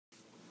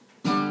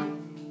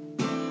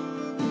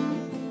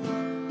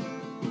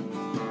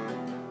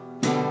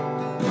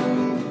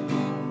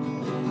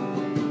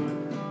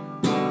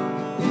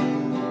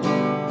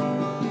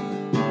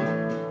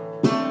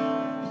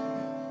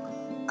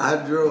I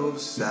drove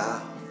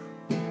south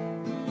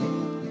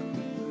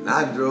and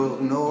I drove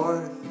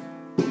north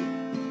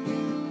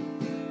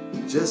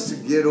just to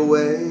get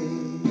away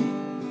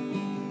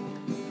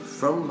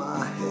from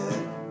my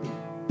head.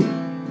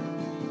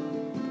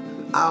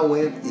 And I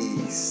went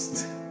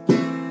east,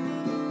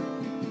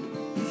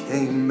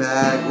 came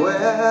back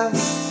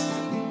west,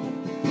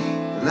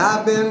 and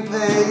I've been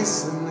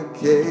pacing the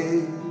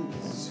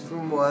cage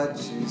from what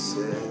you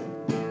said.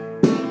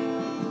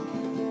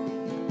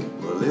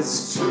 Well,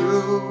 it's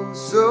true,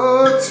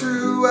 so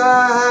true,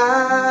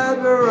 I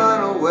had to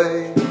run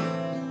away.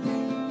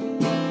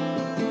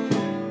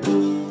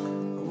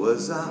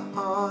 Was I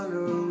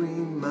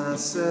honoring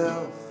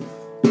myself?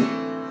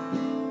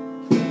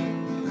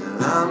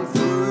 And I'm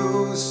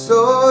through,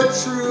 so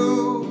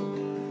true,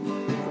 the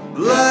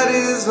blood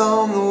is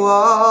on the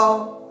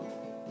wall.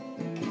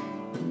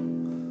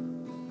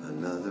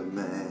 Another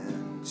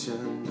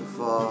mansion to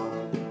fall.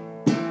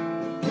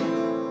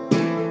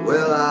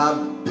 Well, I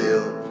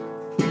built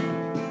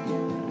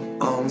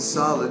on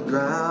solid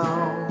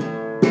ground,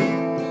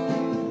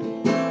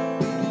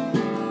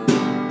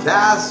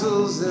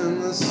 castles in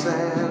the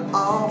sand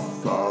all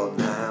fall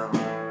down.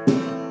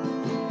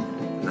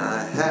 And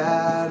I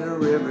had a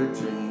river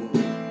dream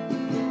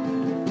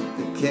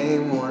that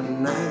came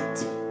one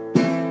night,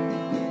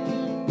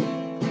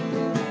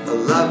 a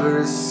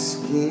lover's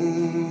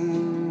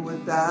scheme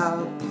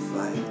without the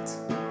fight.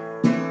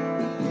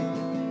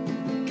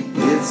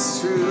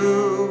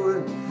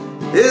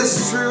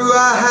 It's true,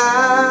 I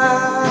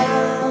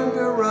had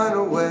to run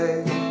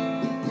away.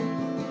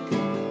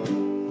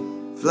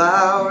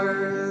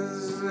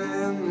 Flowers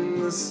in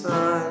the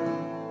sun,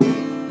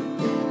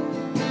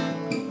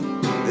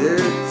 their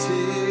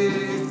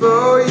teeth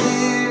for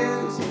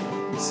years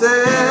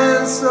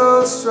stand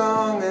so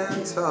strong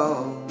and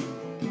tall.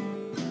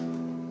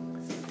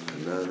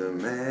 Another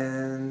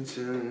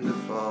mansion to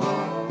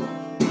fall.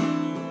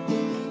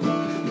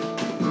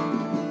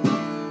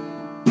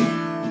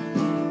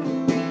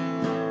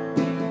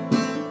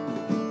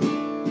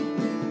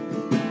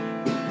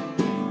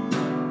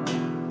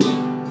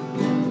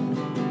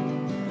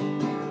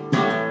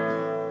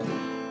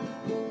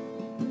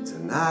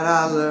 Tonight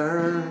I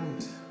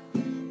learned,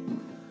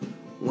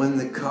 when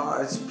the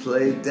cards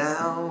played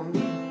down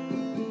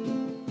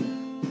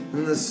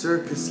and the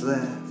circus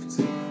left,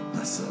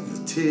 I saw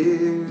the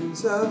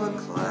tears of a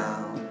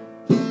clown.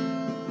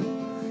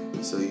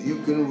 So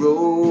you can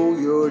roll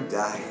your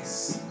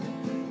dice,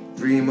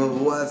 dream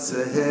of what's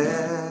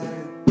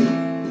ahead,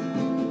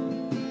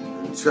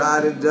 and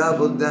try to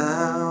double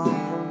down,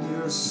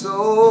 your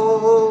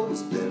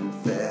soul's been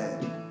fed.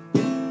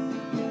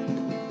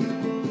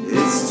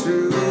 It's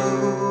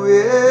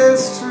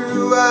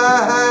true,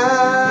 I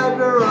had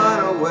to run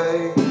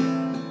away.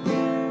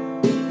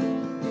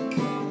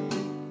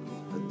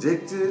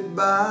 Addicted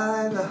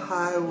by the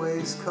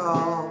highway's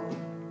call,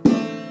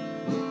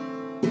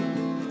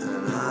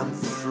 and I'm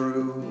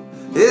through.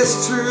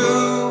 It's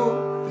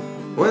true,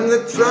 when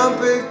the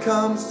trumpet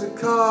comes to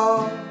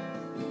call,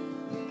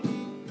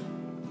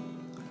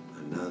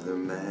 another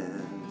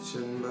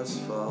mansion must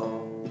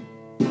fall.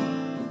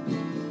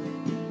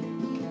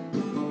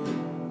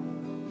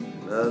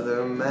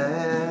 Another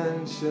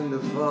mansion to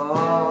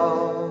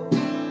fall.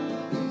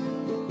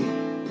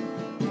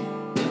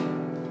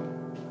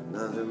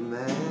 Another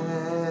mansion